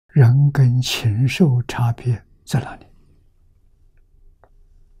人跟禽兽差别在哪里？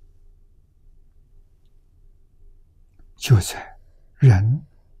就在人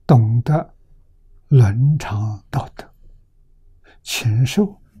懂得伦常道德，禽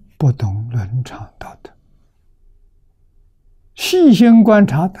兽不懂伦常道德。细心观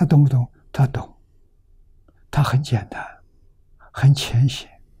察，他懂不懂？他懂，他很简单，很浅显，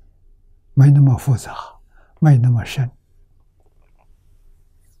没那么复杂，没那么深。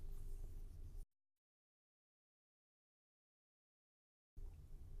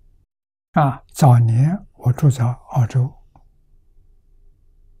早年我住在澳洲，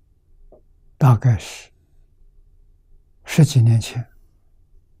大概是10几年前。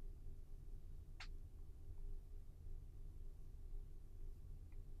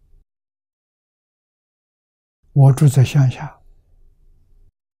我住在乡下，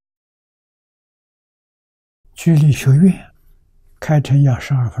距离学院开车要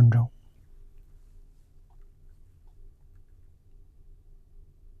12分钟。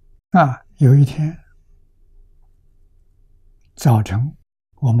有一天早晨，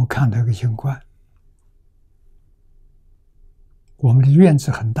我们看到一个景观。我们的院子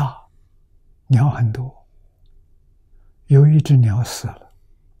很大，鸟很多，有一只鸟死了，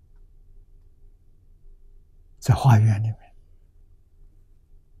在花园里面。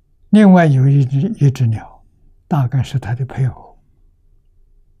另外有一只鸟，大概是它的配偶，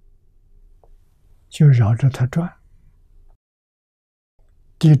就绕着它转，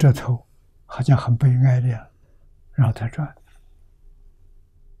低着头，好像很悲哀的样子，绕它转。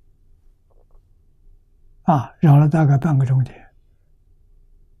绕了大概半个钟点，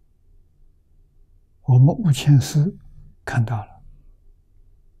我们物迁司看到了，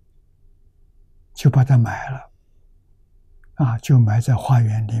就把它埋了，就埋在花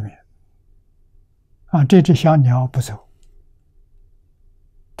园里面。这只小鸟不走，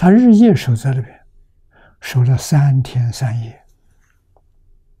它日夜守在那边，守了3天3夜。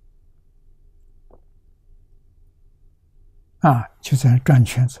就在那转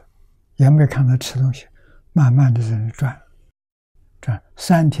圈子，也没看它吃东西，慢慢的在那转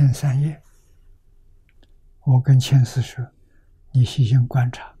3天3夜。我跟签司说，你细心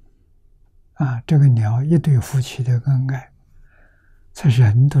观察，这个鸟一对夫妻的恩爱，这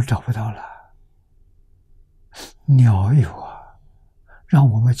人都找不到了，鸟有让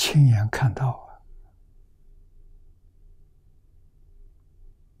我们亲眼看到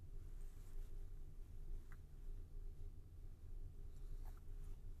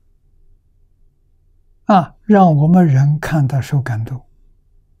让我们人看到受感动。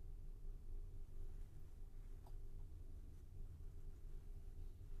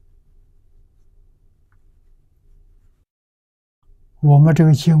我们这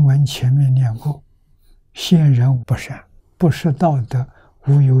个经文前面念过，先人不善，不识道德，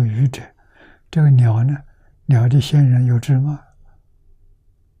无有愚者。这个鸟呢，鸟的先人有知吗？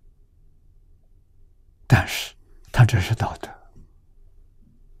但是它这是道德。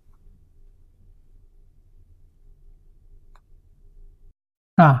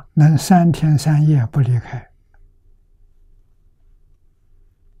能3天3夜不离开。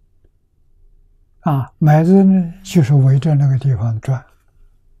埋着呢，就是围着那个地方转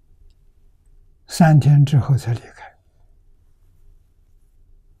，3天之后才离开。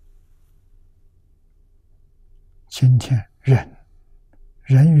今天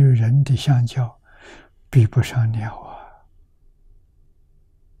人与人的相交，比不上鸟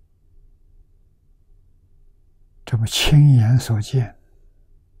这么亲眼所见。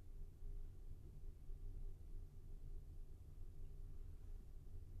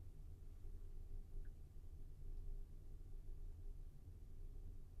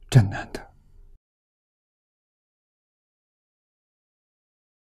真难得。